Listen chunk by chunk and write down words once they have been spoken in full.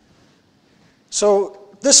So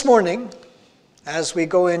this morning, as we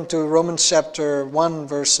go into Romans chapter 1,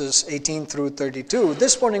 verses 18 through 32,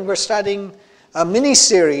 this morning we're starting a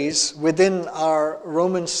mini-series within our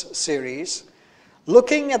Romans series,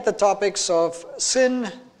 looking at the topics of sin,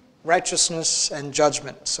 righteousness, and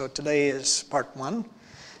judgment. So today is part 1.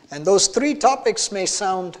 And those three topics may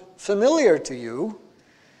sound familiar to you.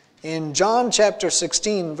 In John chapter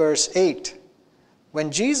 16, verse 8, when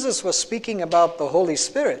Jesus was speaking about the Holy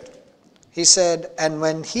Spirit, he said, "And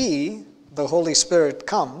when He, the Holy Spirit,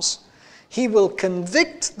 comes, He will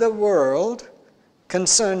convict the world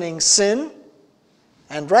concerning sin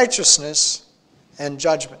and righteousness and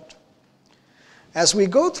judgment." As we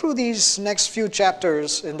go through these next few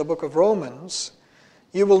chapters in the book of Romans,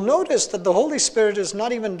 you will notice that the Holy Spirit is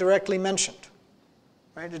not even directly mentioned.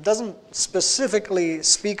 Right? It doesn't specifically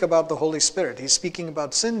speak about the Holy Spirit. He's speaking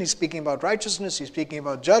about sin, he's speaking about righteousness, he's speaking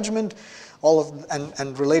about judgment,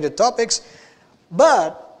 and related topics.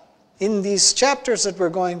 But in these chapters that we're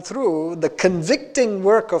going through, the convicting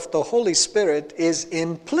work of the Holy Spirit is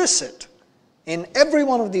implicit in every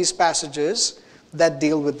one of these passages that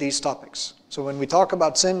deal with these topics. So when we talk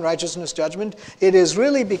about sin, righteousness, judgment, it is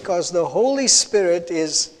really because the Holy Spirit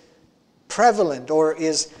is prevalent or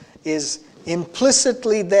is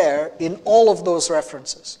implicitly there in all of those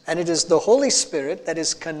references. And it is the Holy Spirit that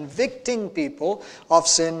is convicting people of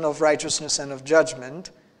sin, of righteousness, and of judgment,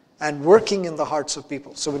 and working in the hearts of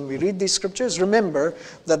people. So when we read these scriptures, remember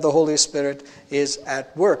that the Holy Spirit is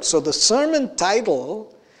at work. So the sermon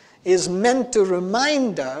title is meant to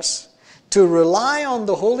remind us to rely on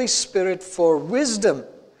the Holy Spirit for wisdom,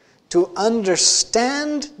 to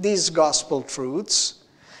understand these gospel truths,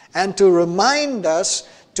 and to remind us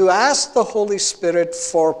to ask the Holy Spirit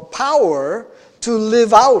for power to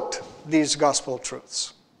live out these gospel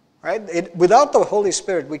truths. Right? Without the Holy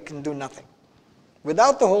Spirit, we can do nothing.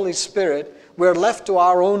 Without the Holy Spirit, we're left to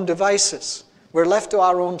our own devices. We're left to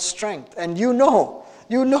our own strength. And you know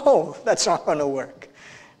that's not going to work.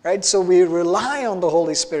 Right? So we rely on the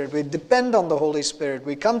Holy Spirit. We depend on the Holy Spirit.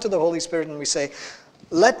 We come to the Holy Spirit and we say,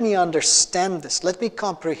 let me understand this. Let me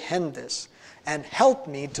comprehend this. And help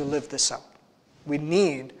me to live this out. We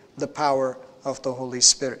need the power of the Holy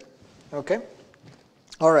Spirit. Okay?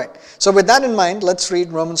 All right. So with that in mind, let's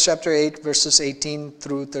read Romans chapter 8, verses 18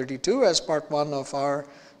 through 32 as part 1 of our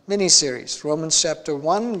mini-series. Romans chapter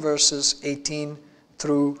 1, verses 18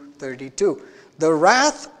 through 32. The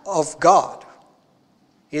wrath of God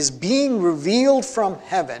is being revealed from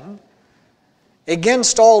heaven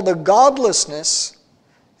against all the godlessness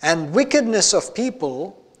and wickedness of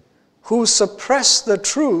people who suppress the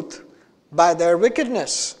truth by their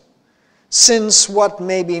wickedness. Since what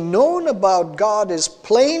may be known about God is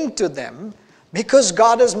plain to them, because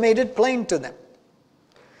God has made it plain to them.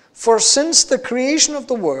 For since the creation of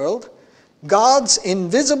the world, God's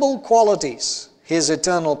invisible qualities, His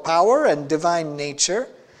eternal power and divine nature,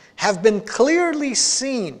 have been clearly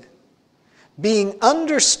seen, being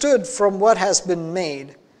understood from what has been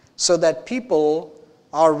made, so that people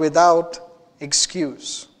are without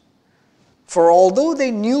excuse. For although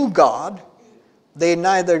they knew God, they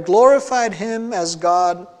neither glorified Him as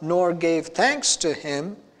God nor gave thanks to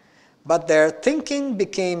Him, but their thinking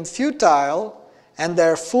became futile and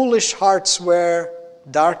their foolish hearts were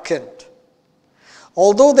darkened.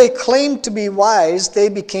 Although they claimed to be wise, they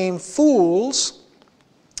became fools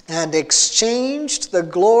and exchanged the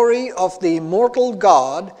glory of the immortal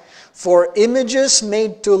God for images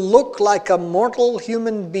made to look like a mortal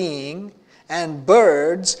human being, and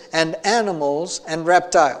birds, and animals, and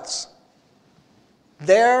reptiles.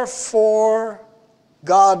 Therefore,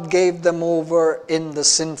 God gave them over in the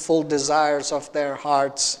sinful desires of their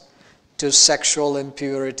hearts to sexual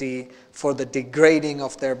impurity for the degrading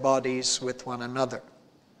of their bodies with one another.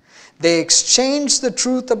 They exchanged the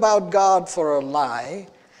truth about God for a lie,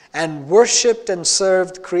 and worshipped and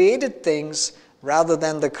served created things rather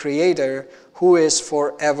than the Creator, who is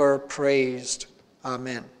forever praised.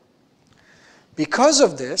 Amen. Because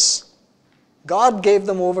of this, God gave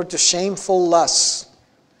them over to shameful lusts.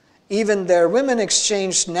 Even their women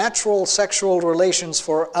exchanged natural sexual relations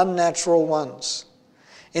for unnatural ones.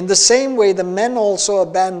 In the same way, the men also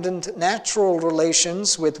abandoned natural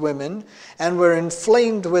relations with women and were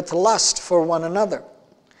inflamed with lust for one another.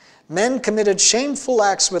 Men committed shameful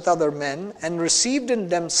acts with other men and received in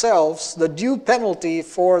themselves the due penalty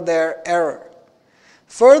for their error.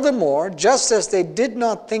 Furthermore, just as they did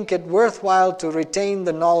not think it worthwhile to retain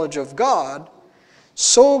the knowledge of God,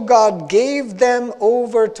 so God gave them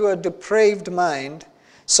over to a depraved mind,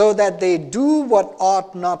 so that they do what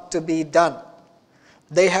ought not to be done.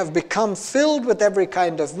 They have become filled with every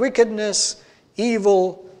kind of wickedness,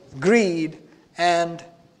 evil, greed, and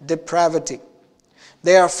depravity.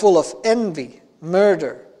 They are full of envy,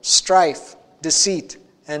 murder, strife, deceit,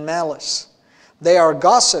 and malice. They are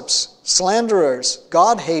gossips, slanderers,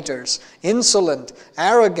 God-haters, insolent,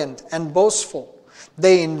 arrogant, and boastful.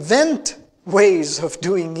 They invent ways of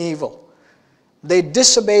doing evil. They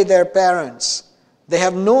disobey their parents. They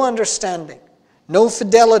have no understanding, no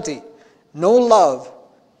fidelity, no love,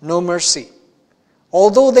 no mercy.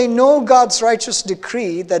 Although they know God's righteous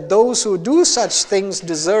decree that those who do such things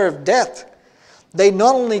deserve death, they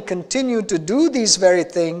not only continue to do these very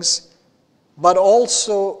things, but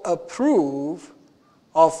also approve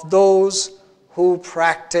of those who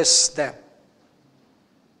practice them.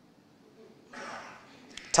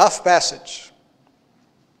 Tough passage.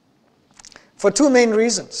 For two main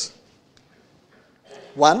reasons.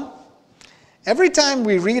 One, every time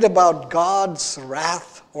we read about God's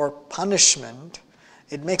wrath or punishment,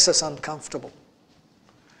 it makes us uncomfortable.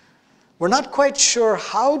 We're not quite sure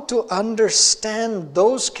how to understand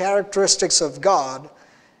those characteristics of God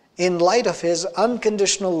in light of His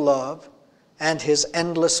unconditional love and His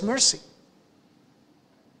endless mercy.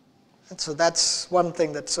 And so that's one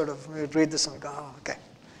thing that sort of, we read this and we go, oh, okay.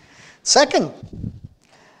 Second,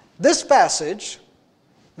 this passage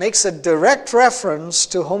makes a direct reference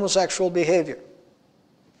to homosexual behavior.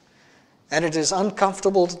 And it is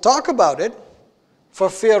uncomfortable to talk about it for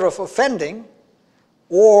fear of offending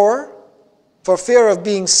or for fear of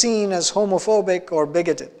being seen as homophobic or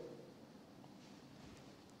bigoted.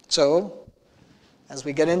 So, as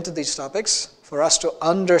we get into these topics, for us to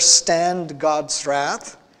understand God's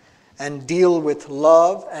wrath and deal with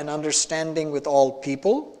love and understanding with all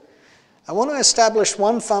people, I want to establish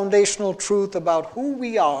one foundational truth about who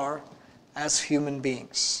we are as human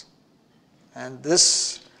beings. And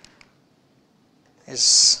this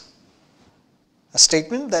is a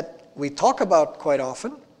statement that we talk about quite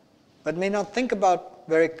often, but may not think about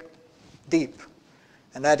very deep.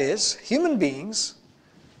 And that is, human beings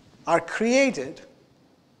are created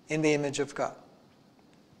in the image of God.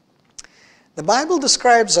 The Bible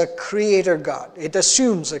describes a creator God. It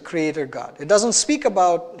assumes a creator God. It doesn't speak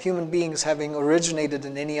about human beings having originated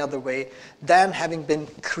in any other way than having been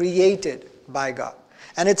created by God.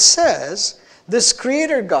 And it says, this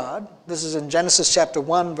creator God, this is in Genesis chapter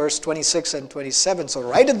 1, verse 26 and 27, so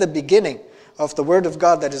right at the beginning of the Word of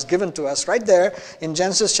God that is given to us, right there in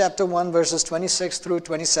Genesis chapter 1, verses 26 through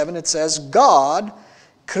 27, it says, God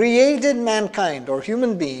created mankind, or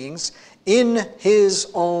human beings, in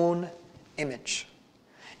His own image.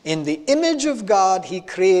 In the image of God, He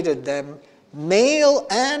created them. Male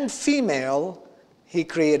and female, He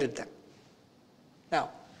created them. Now,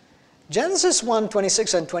 Genesis 1,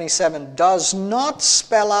 26 and 27 does not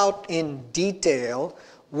spell out in detail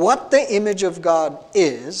what the image of God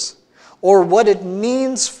is or what it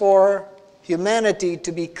means for humanity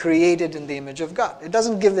to be created in the image of God. It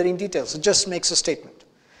doesn't give any details. It just makes a statement.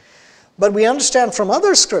 But we understand from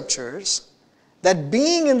other scriptures that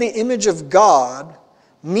being in the image of God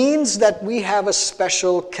means that we have a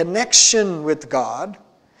special connection with God,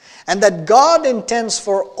 and that God intends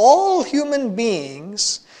for all human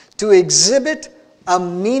beings to exhibit a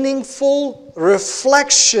meaningful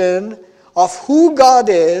reflection of who God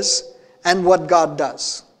is and what God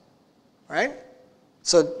does. Right?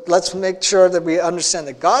 So let's make sure that we understand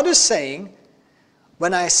that God is saying,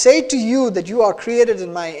 when I say to you that you are created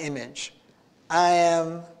in my image, I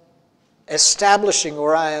am establishing,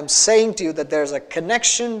 or I am saying to you that there's a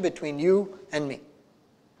connection between you and me.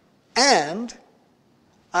 And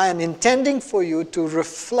I am intending for you to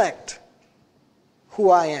reflect who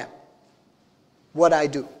I am, what I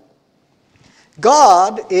do.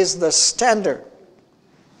 God is the standard.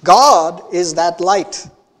 God is that light.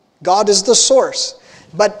 God is the source.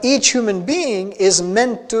 But each human being is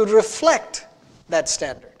meant to reflect that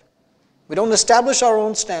standard. We don't establish our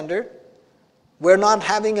own standard. We're not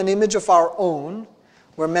having an image of our own.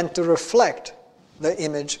 We're meant to reflect the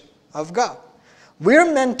image of God.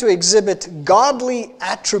 We're meant to exhibit godly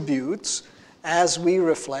attributes as we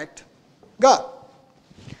reflect God.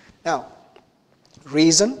 Now,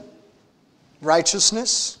 reason,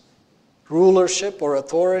 righteousness, rulership or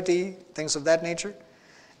authority, things of that nature,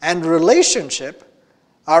 and relationship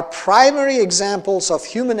are primary examples of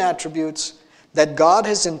human attributes that God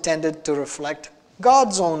has intended to reflect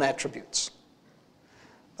God's own attributes.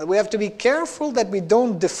 But we have to be careful that we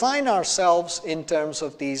don't define ourselves in terms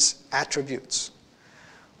of these attributes.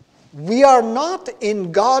 We are not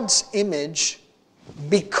in God's image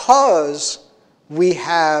because we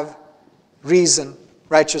have reason,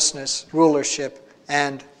 righteousness, rulership,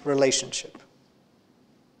 and relationship.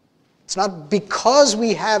 It's not because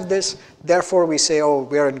we have this, therefore we say, oh,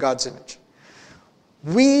 we're in God's image.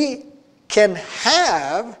 we can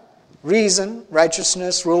have reason,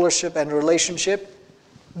 righteousness, rulership, and relationship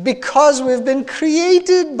because we've been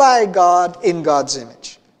created by God in God's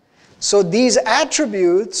image. So these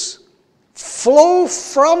attributes flow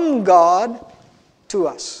from God to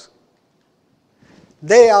us.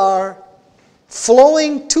 They are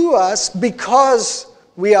flowing to us because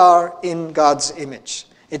we are in God's image.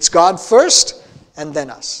 It's God first and then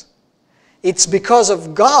us. It's because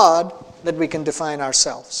of God that we can define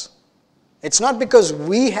ourselves. It's not because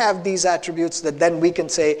we have these attributes that then we can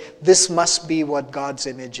say, this must be what God's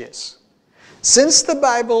image is. Since the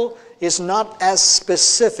Bible is not as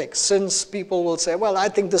specific, since people will say, well, I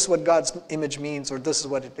think this is what God's image means, or this is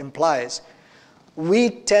what it implies, we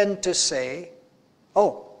tend to say,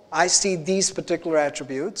 oh, I see these particular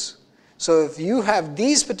attributes, so if you have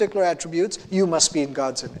these particular attributes, you must be in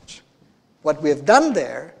God's image. What we have done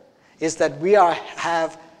there is that we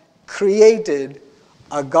have created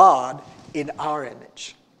a God in our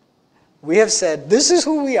image. We have said, this is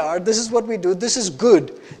who we are, this is what we do, this is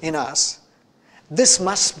good in us. This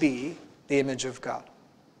must be the image of God.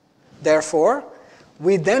 Therefore,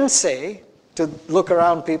 we then say, to look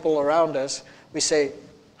around people around us, we say,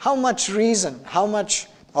 how much reason, how much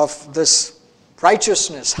of this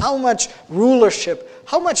righteousness, how much rulership,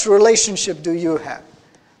 how much relationship do you have?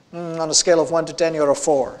 On a scale of 1 to 10, you're a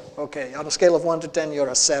 4. Okay. On a scale of 1 to 10, you're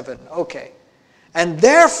a 7. Okay. And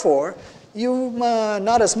therefore, you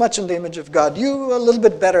not as much in the image of God. You a little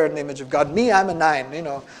bit better in the image of God. Me, I'm a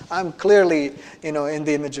 9. I'm clearly, in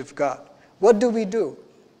the image of God. What do?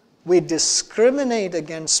 We discriminate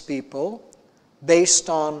against people based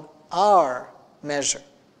on our measure.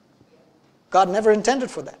 God never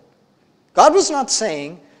intended for that. God was not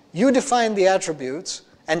saying, you define the attributes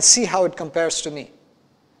and see how it compares to me.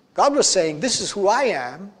 God was saying, this is who I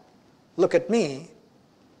am, look at me,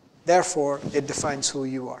 therefore it defines who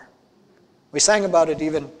you are. We sang about it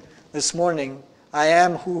even this morning, I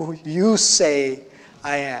am who you say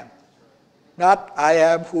I am. Not I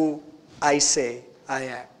am who I say I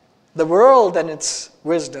am. The world and its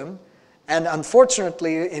wisdom, and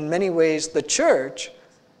unfortunately in many ways the church,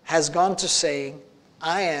 has gone to saying,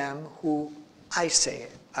 I am who I say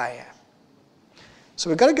I am. So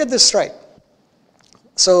we've got to get this right.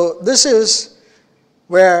 So this is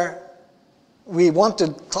where we want to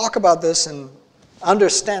talk about this and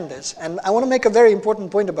understand this. And I want to make a very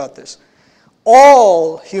important point about this.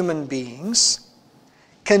 All human beings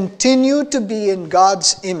continue to be in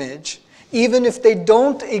God's image even if they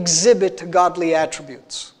don't exhibit godly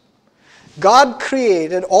attributes. God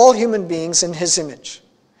created all human beings in His image.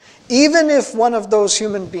 Even if one of those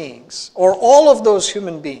human beings, or all of those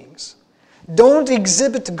human beings, don't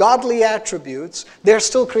exhibit godly attributes, they're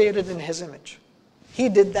still created in His image. He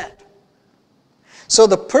did that. So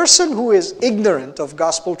the person who is ignorant of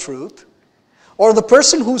gospel truth, or the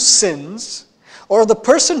person who sins, or the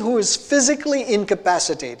person who is physically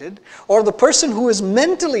incapacitated, or the person who is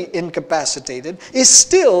mentally incapacitated, is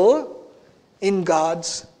still in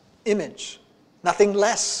God's image. Nothing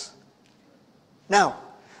less. Now,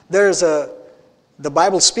 the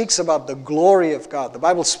Bible speaks about the glory of God. The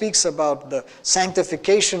Bible speaks about the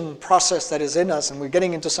sanctification process that is in us, and we're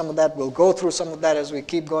getting into some of that. We'll go through some of that as we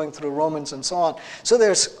keep going through Romans and so on. So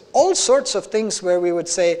there's all sorts of things where we would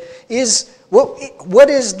say, what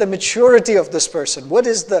is the maturity of this person? What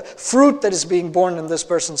is the fruit that is being born in this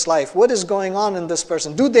person's life? What is going on in this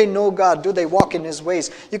person? Do they know God? Do they walk in His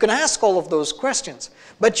ways? You can ask all of those questions,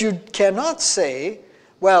 but you cannot say,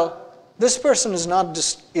 well, this person is not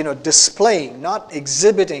displaying, not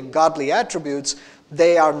exhibiting godly attributes.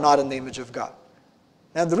 They are not in the image of God.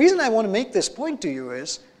 Now, the reason I want to make this point to you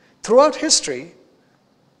is, throughout history,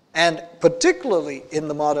 and particularly in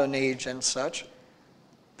the modern age and such,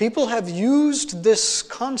 people have used this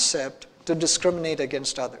concept to discriminate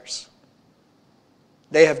against others.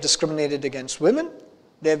 They have discriminated against women.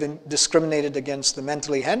 They have discriminated against the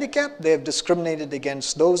mentally handicapped. They have discriminated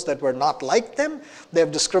against those that were not like them. They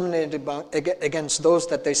have discriminated against those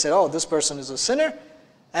that they said, oh, this person is a sinner.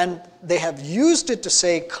 And they have used it to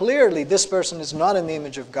say clearly this person is not in the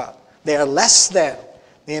image of God. They are less than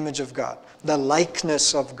the image of God, the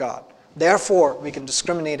likeness of God. Therefore, we can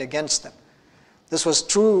discriminate against them. This was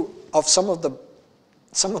true of some of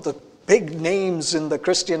the big names in the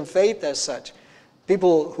Christian faith as such.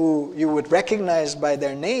 People who you would recognize by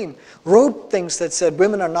their name wrote things that said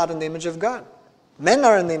women are not in the image of God. Men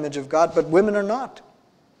are in the image of God, but women are not.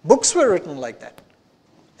 Books were written like that.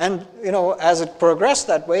 And, as it progressed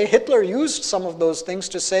that way, Hitler used some of those things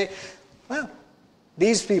to say, well,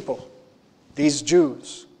 these people, these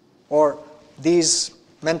Jews, or these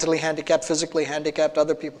mentally handicapped, physically handicapped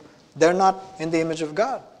other people, they're not in the image of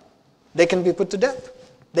God. They can be put to death.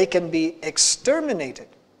 They can be exterminated.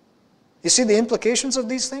 You see the implications of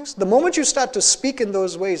these things? The moment you start to speak in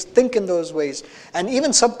those ways, think in those ways, and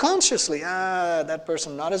even subconsciously, that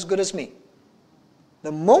person not as good as me.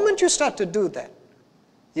 The moment you start to do that,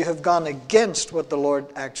 you have gone against what the Lord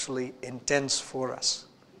actually intends for us.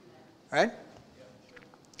 Right?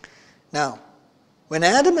 Now, when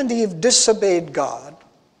Adam and Eve disobeyed God,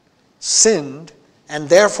 sinned, and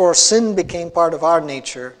therefore sin became part of our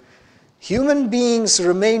nature, human beings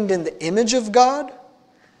remained in the image of God,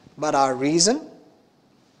 but our reason,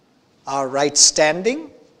 our right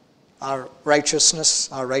standing, our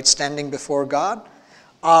righteousness, our right standing before God,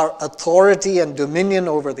 our authority and dominion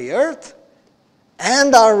over the earth,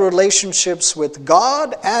 and our relationships with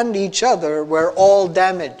God and each other were all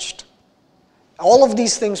damaged. All of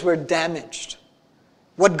these things were damaged.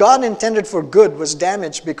 What God intended for good was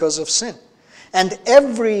damaged because of sin. And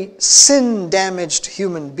every sin-damaged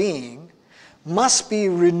human being must be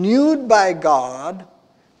renewed by God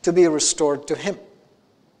to be restored to Him.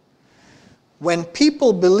 When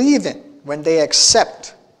people believe in, when they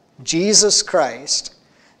accept Jesus Christ,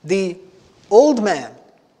 the old man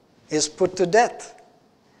is put to death.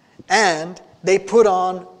 And they put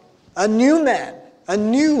on a new man, a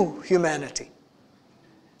new humanity.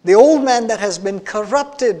 The old man that has been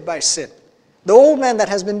corrupted by sin, the old man that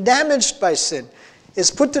has been damaged by sin, is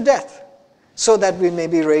put to death so that we may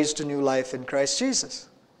be raised to new life in Christ Jesus.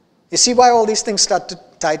 You see why all these things start to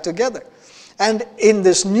tie together. And in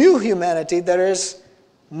this new humanity, there is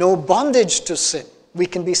no bondage to sin. We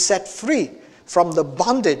can be set free from the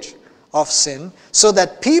bondage of sin so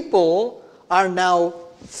that people are now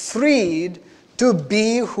freed to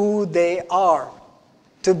be who they are,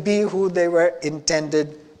 to be who they were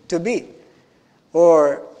intended to be.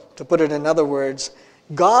 Or, to put it in other words,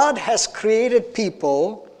 God has created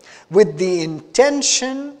people with the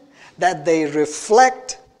intention that they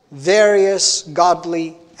reflect various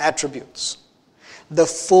godly attributes. The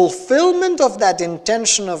fulfillment of that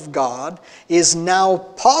intention of God is now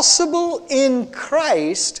possible in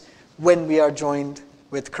Christ when we are joined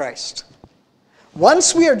with Christ.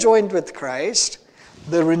 Once we are joined with Christ,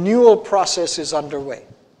 the renewal process is underway.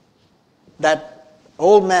 That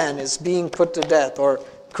old man is being put to death or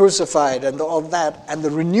crucified and all that, and the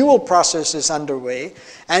renewal process is underway,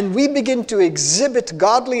 and we begin to exhibit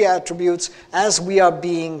godly attributes as we are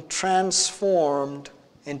being transformed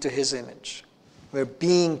into His image. We're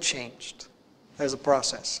being changed. There's a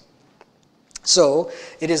process. So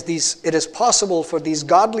it is possible for these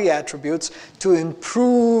godly attributes to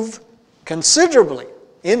improve considerably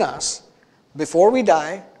in us before we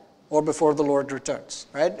die or before the Lord returns.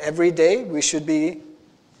 Right? Every day we should be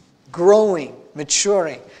growing,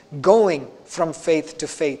 maturing, going from faith to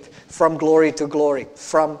faith, from glory to glory,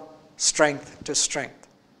 from strength to strength.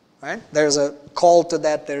 Right? There's a call to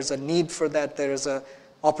that, there's a need for that, there's an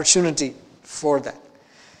opportunity for that.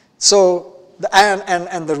 So,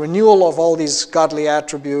 and the renewal of all these godly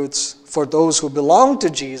attributes for those who belong to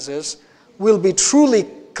Jesus will be truly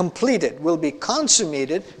completed, will be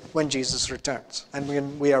consummated when Jesus returns and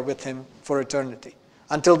when we are with Him for eternity.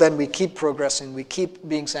 Until then, we keep progressing, we keep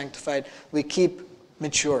being sanctified, we keep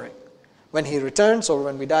maturing. When He returns or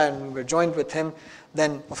when we die and we're joined with Him,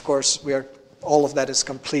 then, of course, all of that is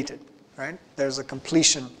completed. Right? There's a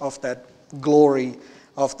completion of that glory,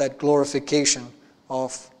 of that glorification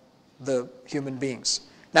of the human beings.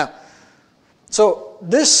 Now, so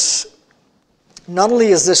this, not only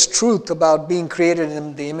is this truth about being created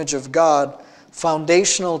in the image of God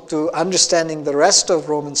foundational to understanding the rest of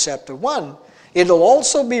Romans chapter 1, it'll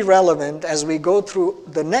also be relevant as we go through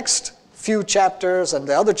the next few chapters and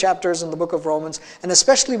the other chapters in the book of Romans, and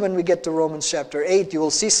especially when we get to Romans chapter 8, you will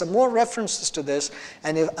see some more references to this,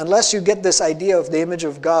 and unless you get this idea of the image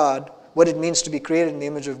of God, what it means to be created in the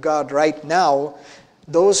image of God right now,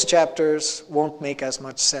 those chapters won't make as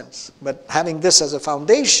much sense. But having this as a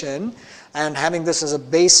foundation and having this as a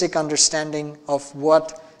basic understanding of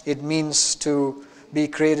what it means to be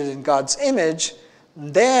created in God's image,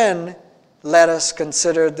 then let us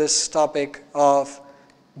consider this topic of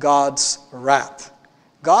God's wrath.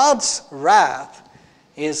 God's wrath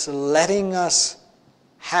is letting us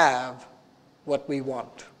have what we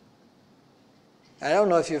want. I don't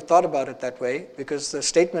know if you've thought about it that way, because the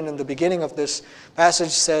statement in the beginning of this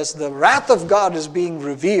passage says the wrath of God is being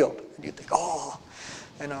revealed. And you think,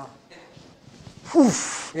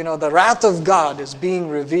 the wrath of God is being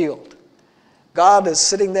revealed. God is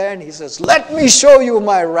sitting there and He says, let me show you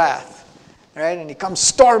my wrath. Right? And He comes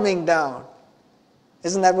storming down.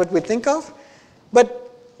 Isn't that what we think of?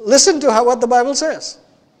 But listen to what the Bible says.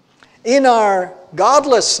 In our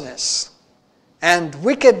godlessness and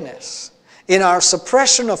wickedness, in our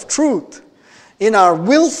suppression of truth, in our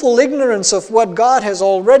willful ignorance of what God has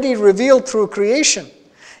already revealed through creation,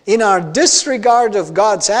 in our disregard of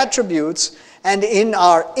God's attributes, and in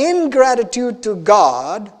our ingratitude to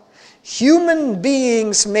God, human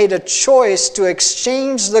beings made a choice to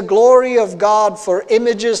exchange the glory of God for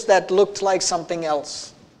images that looked like something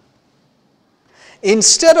else.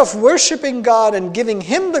 Instead of worshiping God and giving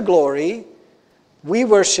Him the glory, we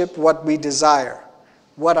worship what we desire,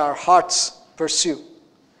 what our hearts pursue.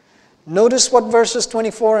 Notice what verses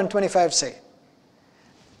 24 and 25 say.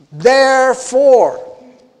 Therefore,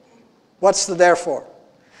 what's the therefore?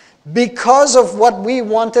 Because of what we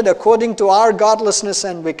wanted according to our godlessness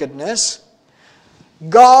and wickedness,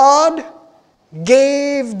 God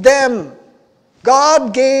gave them,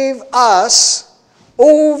 God gave us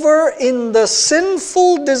over in the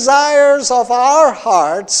sinful desires of our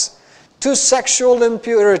hearts to sexual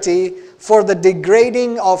impurity for the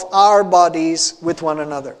degrading of our bodies with one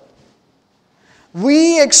another.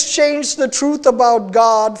 We exchanged the truth about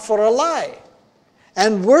God for a lie,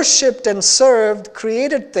 and worshipped and served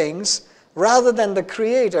created things rather than the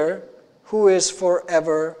Creator, who is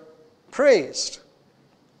forever praised.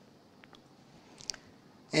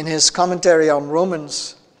 In his commentary on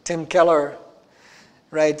Romans, Tim Keller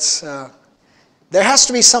writes, there has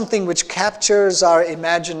to be something which captures our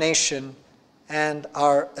imagination and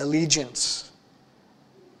our allegiance,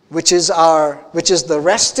 which is the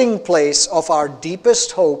resting place of our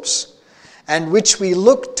deepest hopes, and which we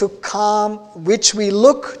look to calm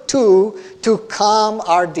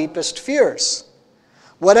our deepest fears.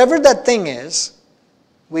 Whatever that thing is,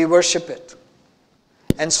 we worship it,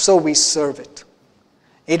 and so we serve it.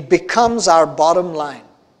 It becomes our bottom line,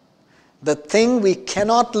 the thing we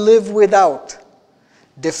cannot live without,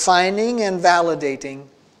 defining and validating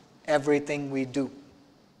everything we do.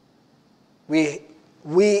 We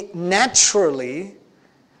naturally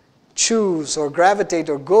choose or gravitate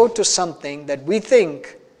or go to something that we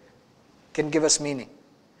think can give us meaning,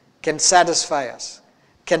 can satisfy us,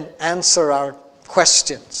 can answer our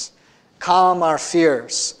questions, calm our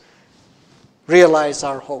fears, realize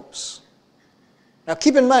our hopes. Now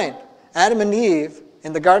keep in mind, Adam and Eve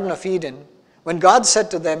in the Garden of Eden, when God said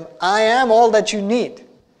to them, I am all that you need,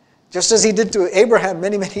 just as He did to Abraham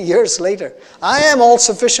many, many years later, I am all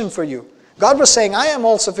sufficient for you. God was saying, I am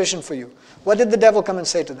all sufficient for you. What did the devil come and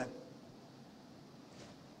say to them?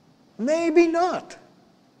 Maybe not.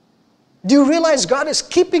 Do you realize God is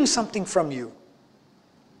keeping something from you?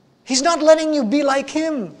 He's not letting you be like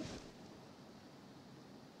Him.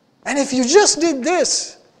 And if you just did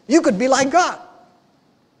this, you could be like God.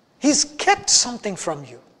 He's kept something from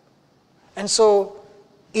you. And so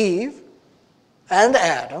Eve and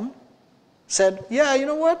Adam said, yeah, you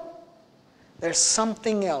know what? There's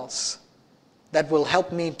something else that will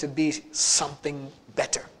help me to be something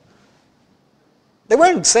better. They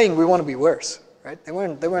weren't saying we want to be worse, right? They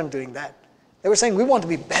weren't doing that. They were saying we want to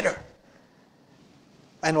be better.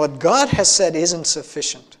 And what God has said isn't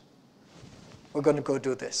sufficient. We're going to go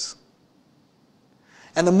do this.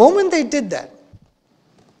 And the moment they did that,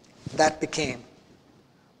 that became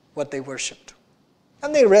what they worshipped.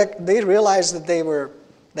 And they realized that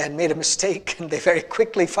they had made a mistake, and they very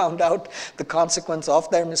quickly found out the consequence of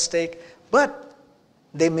their mistake. But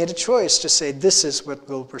they made a choice to say, this is what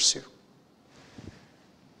we'll pursue.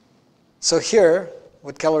 So here,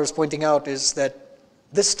 what Keller is pointing out is that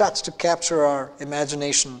this starts to capture our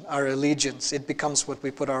imagination, our allegiance. It becomes what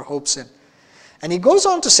we put our hopes in. And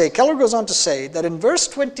Keller goes on to say that in verse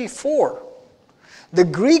 24, the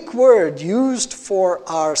Greek word used for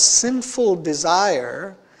our sinful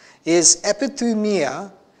desire is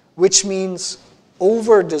epithumia, which means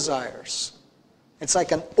over-desires. It's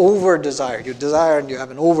like an over-desire. You desire and you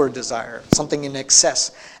have an over-desire, something in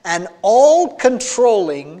excess. An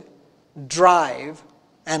all-controlling drive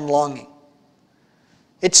and longing.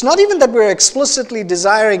 It's not even that we're explicitly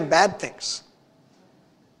desiring bad things.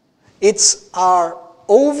 It's our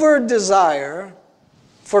over-desire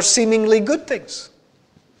for seemingly good things.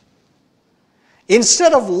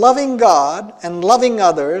 Instead of loving God and loving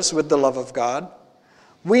others with the love of God,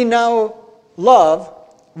 we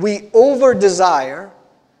over-desire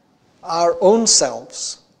our own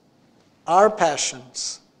selves, our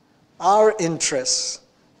passions, our interests,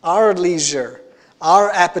 our leisure, our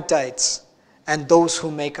appetites, and those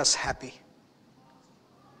who make us happy.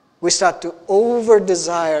 We start to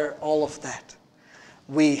over-desire all of that.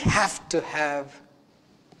 We have to have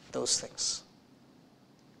those things.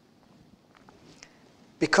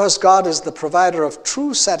 Because God is the provider of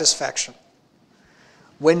true satisfaction,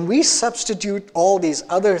 when we substitute all these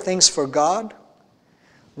other things for God,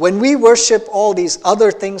 When we worship all these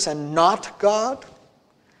other things and not God,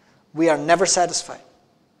 we are never satisfied.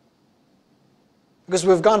 Because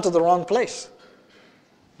we've gone to the wrong place.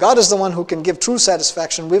 God is the one who can give true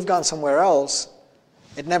satisfaction. We've gone somewhere else.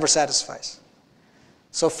 It never satisfies.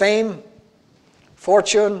 So fame,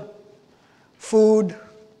 fortune, food.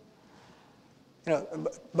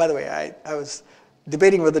 By the way, I was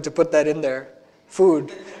debating whether to put that in there,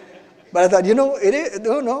 food. But I thought, it is,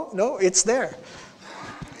 no, it's there.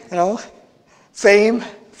 Fame,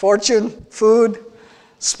 fortune, food,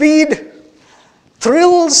 speed,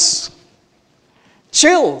 thrills,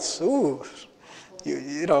 chills. Ooh,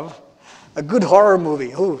 a good horror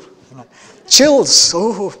movie. Ooh, chills.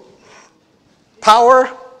 Ooh,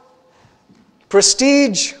 power,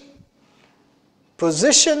 prestige,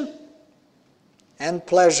 position, and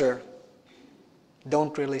pleasure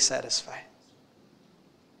don't really satisfy.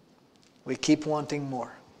 We keep wanting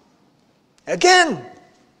more. Again!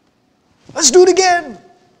 Let's do it again!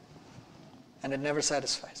 And it never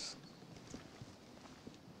satisfies.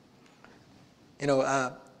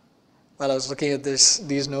 While I was looking at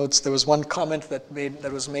these notes, there was one comment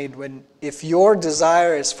that was made when, if your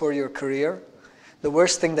desire is for your career, the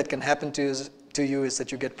worst thing that can happen to you is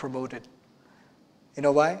that you get promoted. You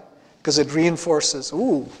know why? Because it reinforces,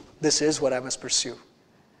 ooh, this is what I must pursue.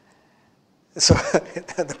 So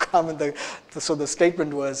the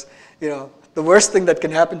statement was, the worst thing that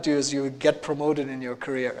can happen to you is you get promoted in your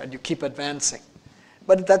career and you keep advancing.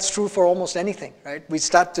 But that's true for almost anything, right? We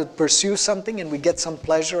start to pursue something and we get some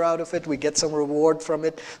pleasure out of it. We get some reward from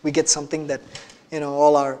it. We get something that,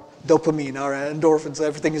 all our dopamine, our endorphins,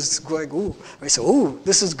 everything is going, ooh. We say, ooh,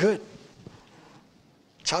 this is good.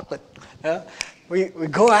 Chocolate. Yeah? We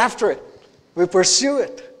go after it. We pursue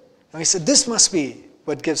it. And we said, this must be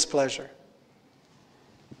what gives pleasure.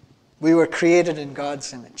 We were created in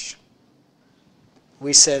God's image.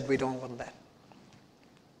 We said we don't want that.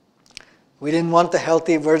 We didn't want the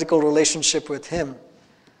healthy vertical relationship with Him.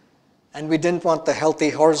 And we didn't want the healthy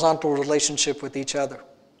horizontal relationship with each other.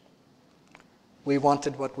 We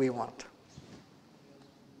wanted what we want.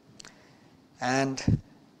 And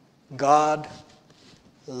God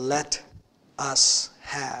let us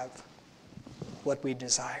have what we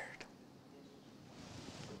desired.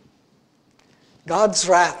 God's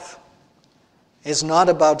wrath is not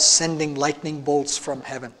about sending lightning bolts from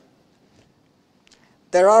heaven.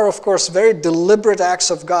 There are, of course, very deliberate acts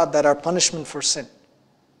of God that are punishment for sin.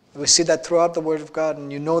 We see that throughout the Word of God,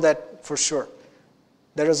 and you know that for sure.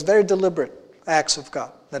 There is very deliberate acts of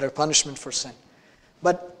God that are punishment for sin.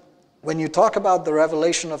 But when you talk about the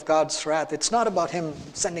revelation of God's wrath, it's not about Him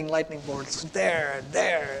sending lightning bolts there,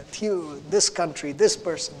 you, this country, this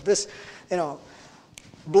person, this,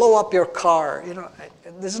 blow up your car.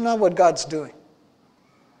 This is not what God's doing.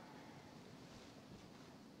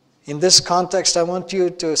 In this context, I want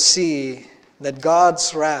you to see that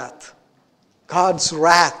God's wrath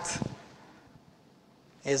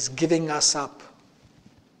is giving us up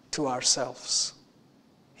to ourselves.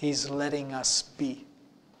 He's letting us be.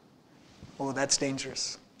 Oh, that's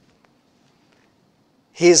dangerous.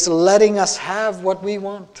 He's letting us have what we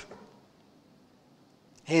want.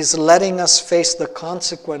 He's letting us face the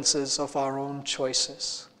consequences of our own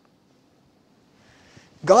choices.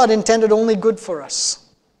 God intended only good for us.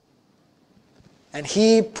 And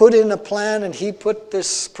He put in a plan, and He put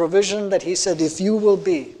this provision that He said, if you will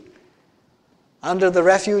be under the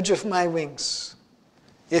refuge of my wings,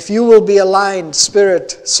 if you will be aligned,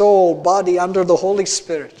 spirit, soul, body, under the Holy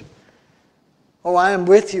Spirit, oh, I am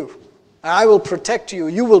with you. I will protect you.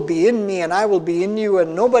 You will be in me, and I will be in you,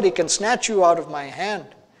 and nobody can snatch you out of my hand.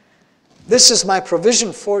 This is my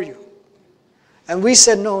provision for you. And we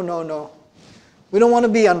said, no. We don't want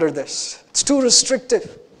to be under this. It's too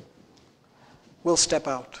restrictive. We'll step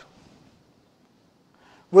out.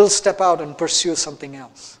 We'll step out and pursue something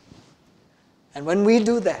else. And when we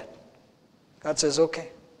do that, God says, okay,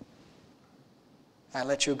 I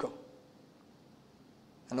let you go.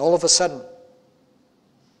 And all of a sudden,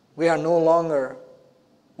 we are no longer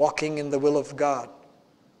walking in the will of God.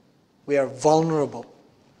 We are vulnerable.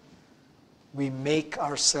 We make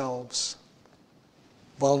ourselves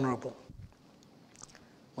vulnerable.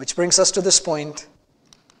 Which brings us to this point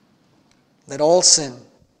that all sin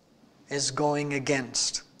is going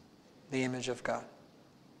against the image of God.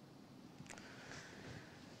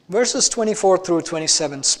 Verses 24 through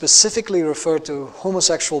 27 specifically refer to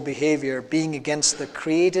homosexual behavior being against the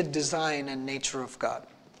created design and nature of God.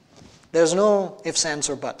 There's no ifs, ands,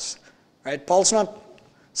 or buts. Right? Paul's not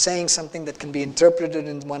saying something that can be interpreted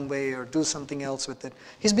in one way or do something else with it.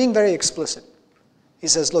 He's being very explicit. He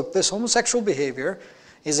says, look, this homosexual behavior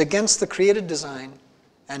is against the created design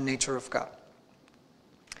and nature of God.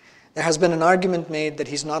 There has been an argument made that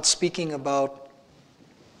he's not speaking about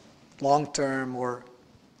long-term or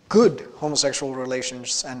good homosexual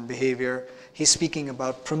relations and behavior. He's speaking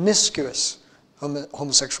about promiscuous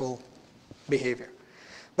homosexual behavior.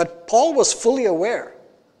 But Paul was fully aware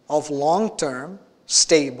of long-term,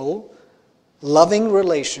 stable, loving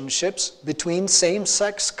relationships between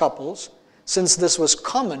same-sex couples, since this was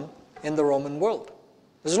common in the Roman world.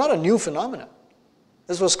 This is not a new phenomenon.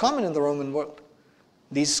 This was common in the Roman world.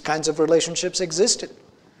 These kinds of relationships existed.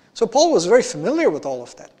 So Paul was very familiar with all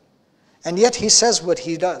of that. And yet he says what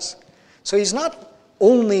he does. So he's not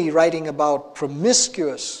only writing about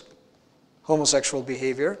promiscuous homosexual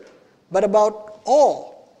behavior, but about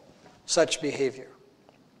all such behavior.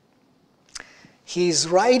 He's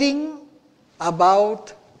writing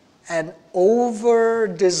about an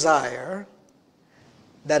over-desire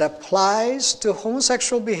that applies to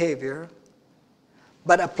homosexual behavior,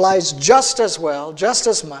 but applies just as well, just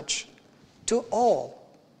as much, to all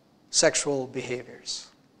sexual behaviors.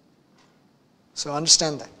 So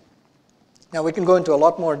understand that. Now we can go into a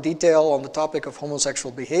lot more detail on the topic of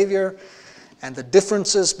homosexual behavior and the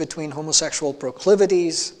differences between homosexual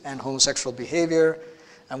proclivities and homosexual behavior.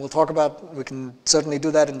 And we can certainly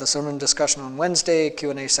do that in the sermon discussion on Wednesday,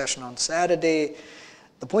 Q&A session on Saturday.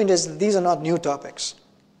 The point is that these are not new topics.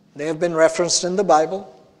 They have been referenced in the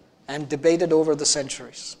Bible and debated over the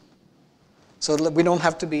centuries. So we don't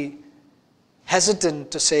have to be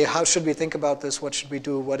hesitant to say, how should we think about this? What should we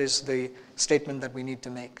do? What is the statement that we need to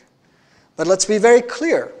make? But let's be very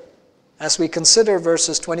clear as we consider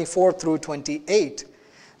verses 24 through 28,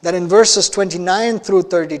 that in verses 29 through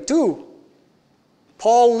 32,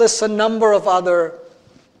 Paul lists a number of other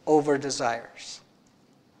over-desires.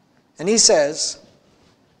 And he says,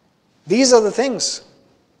 these are the things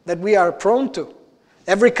that we are prone to.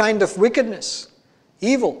 Every kind of wickedness,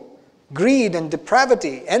 evil, greed and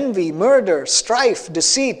depravity, envy, murder, strife,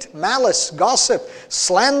 deceit, malice, gossip,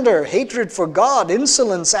 slander, hatred for God,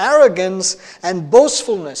 insolence, arrogance, and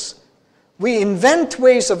boastfulness. We invent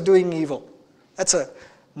ways of doing evil. That's a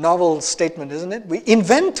novel statement, isn't it? We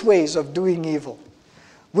invent ways of doing evil.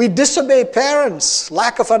 We disobey parents,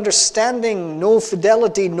 lack of understanding, no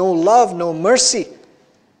fidelity, no love, no mercy.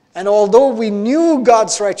 And although we knew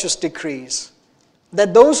God's righteous decrees,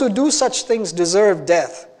 that those who do such things deserve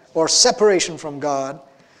death or separation from God,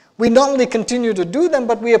 we not only continue to do them,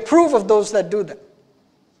 but we approve of those that do them.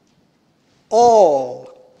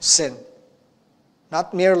 All sin,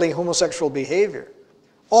 not merely homosexual behavior,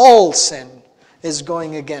 all sin is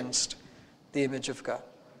going against the image of God.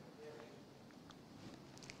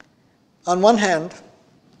 On one hand,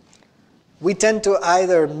 we tend to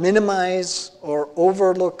either minimize or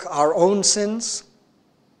overlook our own sins,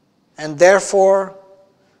 and therefore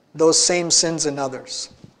those same sins in others.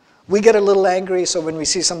 We get a little angry, so when we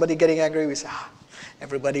see somebody getting angry, we say,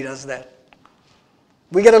 everybody does that.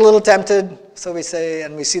 We get a little tempted, so we say,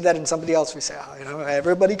 and we see that in somebody else, we say,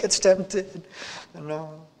 everybody gets tempted,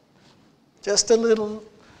 just a little,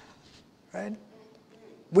 right?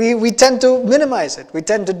 We tend to minimize it. We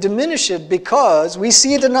tend to diminish it because we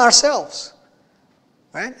see it in ourselves,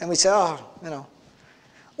 right? And we say,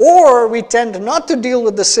 Or we tend not to deal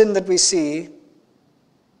with the sin that we see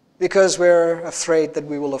because we're afraid that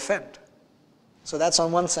we will offend. So that's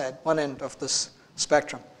on one side, one end of this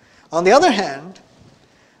spectrum. On the other hand,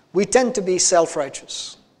 we tend to be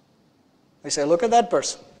self-righteous. We say, look at that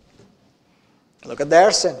person. Look at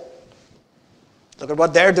their sin. Look at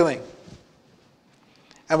what they're doing.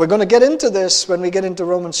 And we're going to get into this when we get into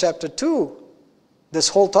Romans chapter 2, this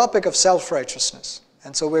whole topic of self-righteousness.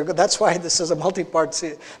 And so that's why this is a multi-part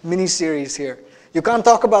mini-series here. You can't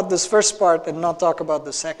talk about this first part and not talk about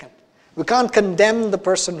the second. We can't condemn the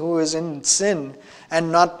person who is in sin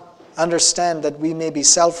and not understand that we may be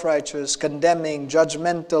self-righteous, condemning,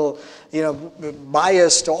 judgmental,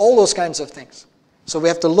 biased, all those kinds of things. So we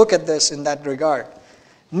have to look at this in that regard.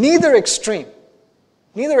 Neither extreme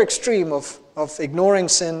of ignoring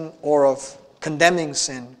sin or of condemning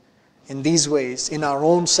sin in these ways, in our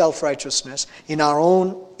own self-righteousness, in our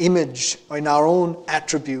own image, or in our own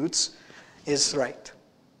attributes, is right.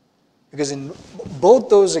 Because in both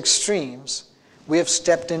those extremes, we have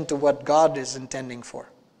stepped into what God is intending for.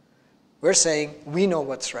 We're saying, we know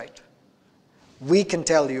what's right. We can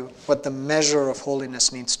tell you what the measure of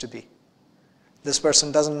holiness needs to be. This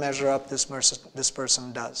person doesn't measure up, this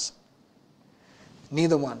person does.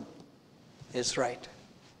 Neither one is right.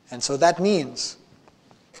 And so that means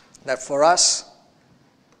that for us,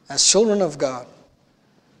 as children of God,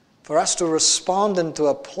 for us to respond and to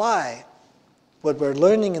apply what we're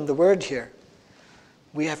learning in the Word here,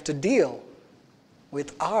 we have to deal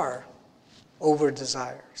with our over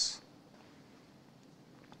desires.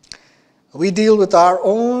 We deal with our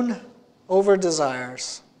own over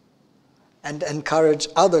desires and encourage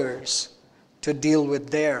others to deal with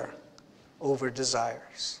their over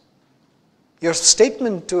desires. Your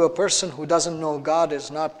statement to a person who doesn't know God is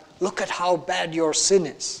not, look at how bad your sin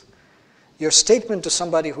is. Your statement to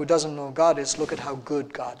somebody who doesn't know God is, look at how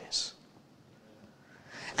good God is.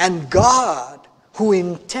 And God, who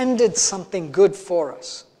intended something good for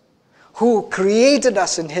us, who created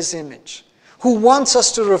us in His image, who wants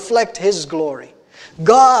us to reflect His glory,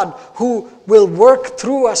 God who will work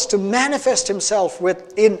through us to manifest Himself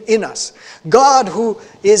in us, God who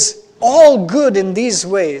is all good in these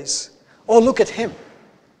ways. Oh, look at Him.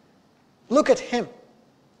 Look at Him.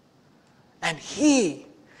 And He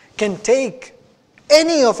can take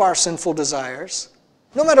any of our sinful desires,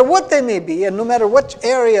 no matter what they may be and no matter what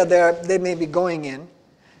area they may be going in,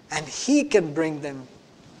 and He can bring them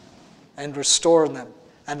and restore them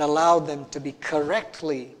and allow them to be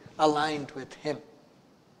correctly aligned with Him,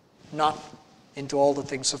 not into all the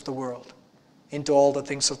things of the world, into all the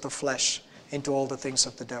things of the flesh, into all the things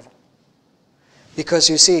of the devil. Because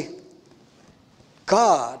you see,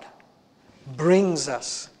 God brings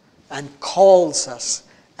us and calls us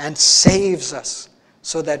and saves us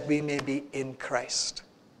so that we may be in Christ.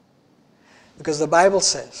 Because the Bible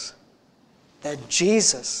says that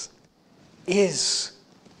Jesus is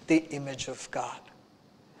the image of God.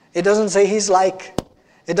 It doesn't say He's like,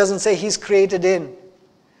 it doesn't say He's created in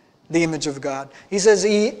the image of God. He says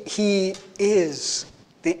He is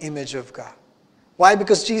the image of God. Why?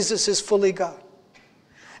 Because Jesus is fully God.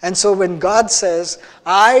 And so when God says,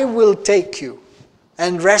 I will take you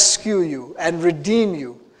and rescue you and redeem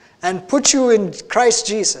you and put you in Christ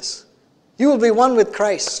Jesus, you will be one with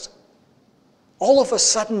Christ. All of a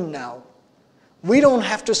sudden now, we don't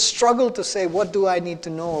have to struggle to say, what do I need to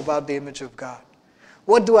know about the image of God?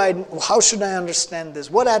 How should I understand this?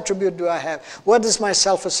 What attribute do I have? What is my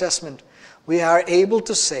self-assessment? We are able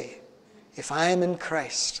to say, if I am in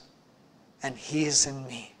Christ and He is in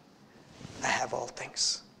me, I have all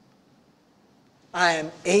things. I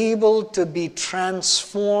am able to be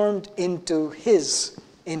transformed into His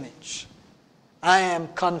image. I am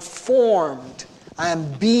conformed. I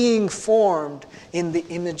am being formed in the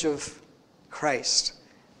image of Christ,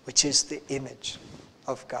 which is the image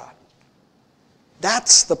of God.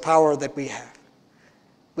 That's the power that we have.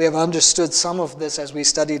 We have understood some of this as we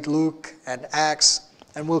studied Luke and Acts,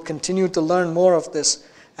 and we'll continue to learn more of this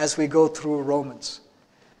as we go through Romans.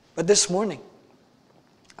 But this morning,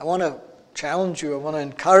 I want to challenge you, I want to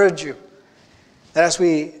encourage you that as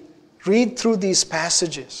we read through these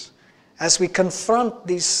passages, as we confront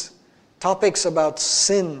these topics about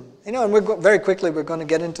sin, and very quickly we're going to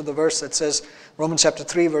get into the verse that says, Romans chapter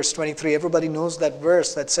 3, verse 23. Everybody knows that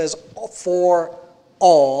verse that says, for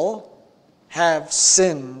all have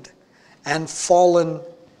sinned and fallen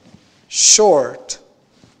short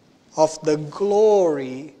of the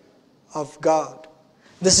glory of God.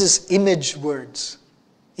 This is image words,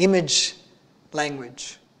 image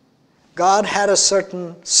language. God had a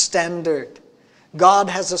certain standard. God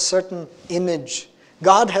has a certain image.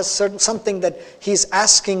 God has something that He's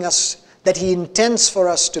asking us, that He intends for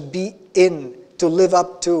us to be in, to live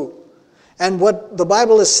up to. And what the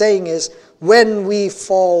Bible is saying is, when we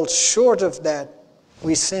fall short of that,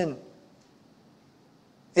 we sin.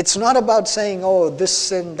 It's not about saying, oh, this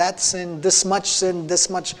sin, this much,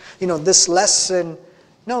 this less sin.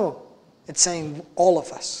 No, it's saying all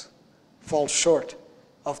of us fall short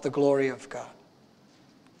of the glory of God.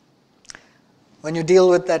 When you deal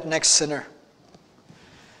with that next sinner,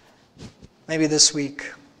 maybe this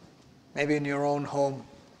week, maybe in your own home,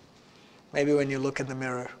 maybe when you look in the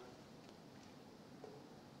mirror,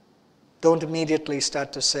 don't immediately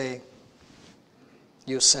start to say,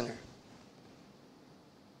 you sinner.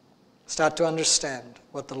 Start to understand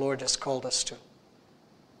what the Lord has called us to.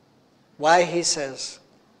 Why He says,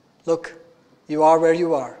 look, you are where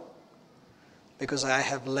you are because I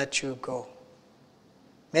have let you go.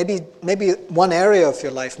 Maybe one area of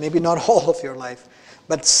your life, maybe not all of your life,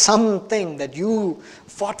 but something that you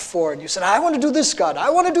fought for and you said, I want to do this, God.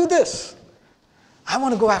 I want to do this. I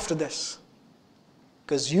want to go after this.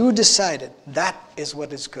 Because you decided that is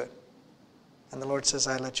what is good. And the Lord says,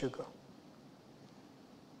 I let you go.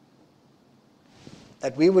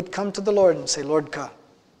 That we would come to the Lord and say, Lord God,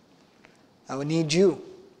 I would need you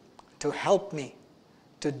to help me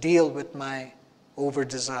to deal with my over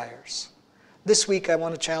desires. This week I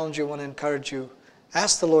want to challenge you, I want to encourage you.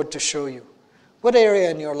 Ask the Lord to show you. What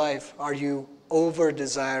area in your life are you over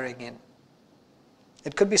desiring in?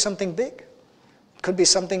 It could be something big. It It could be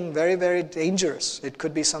something very, very dangerous. It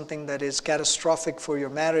could be something that is catastrophic for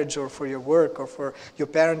your marriage or for your work or for your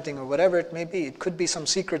parenting or whatever it may be. It could be some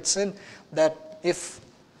secret sin that if,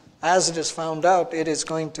 as it is found out, it is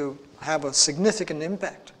going to have a significant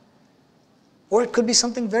impact. Or it could be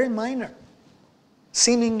something very minor,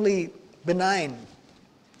 seemingly benign.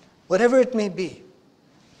 Whatever it may be,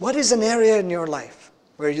 what is an area in your life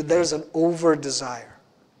where there's an over-desire?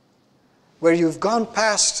 Where you've gone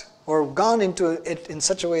past or gone into it in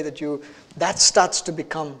such a way that that starts to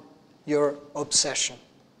become your obsession.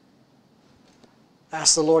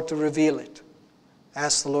 Ask the Lord to reveal it.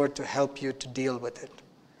 Ask the Lord to help you to deal with it,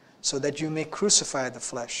 so that you may crucify the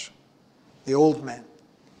flesh, the old man,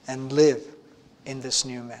 and live in this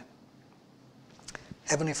new man.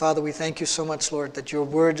 Heavenly Father, we thank you so much, Lord, that your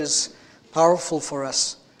word is powerful for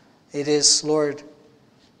us. It is, Lord,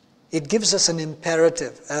 it gives us an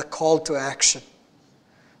imperative, a call to action.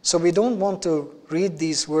 So we don't want to read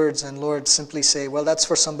these words and, Lord, simply say, well, that's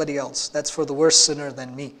for somebody else. That's for the worse sinner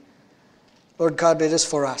than me. Lord God, it is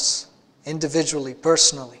for us, individually,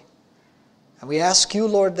 personally. And we ask you,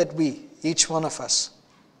 Lord, that we, each one of us,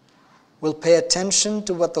 will pay attention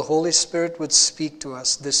to what the Holy Spirit would speak to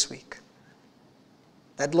us this week.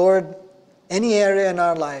 That, Lord, any area in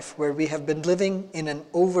our life where we have been living in an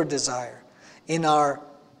over-desire, in our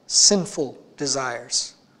sinful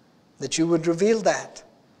desires, that you would reveal that,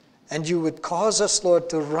 and you would cause us, Lord,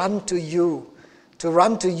 to run to you,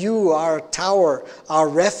 our tower, our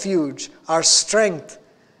refuge, our strength,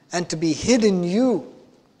 and to be hid in you,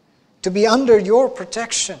 to be under your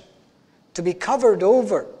protection, to be covered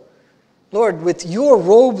over, Lord, with your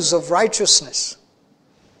robes of righteousness.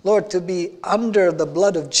 Lord, to be under the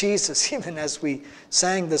blood of Jesus, even as we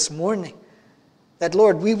sang this morning. That,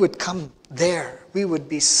 Lord, we would come there. We would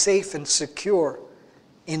be safe and secure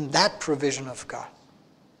in that provision of God.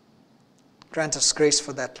 Grant us grace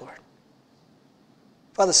for that, Lord.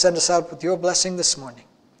 Father, send us out with your blessing this morning.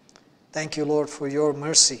 Thank you, Lord, for your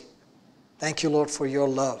mercy. Thank you, Lord, for your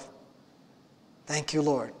love. Thank you,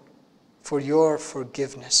 Lord, for your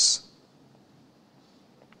forgiveness.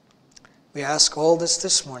 We ask all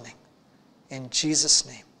this morning in Jesus'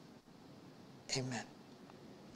 name. Amen.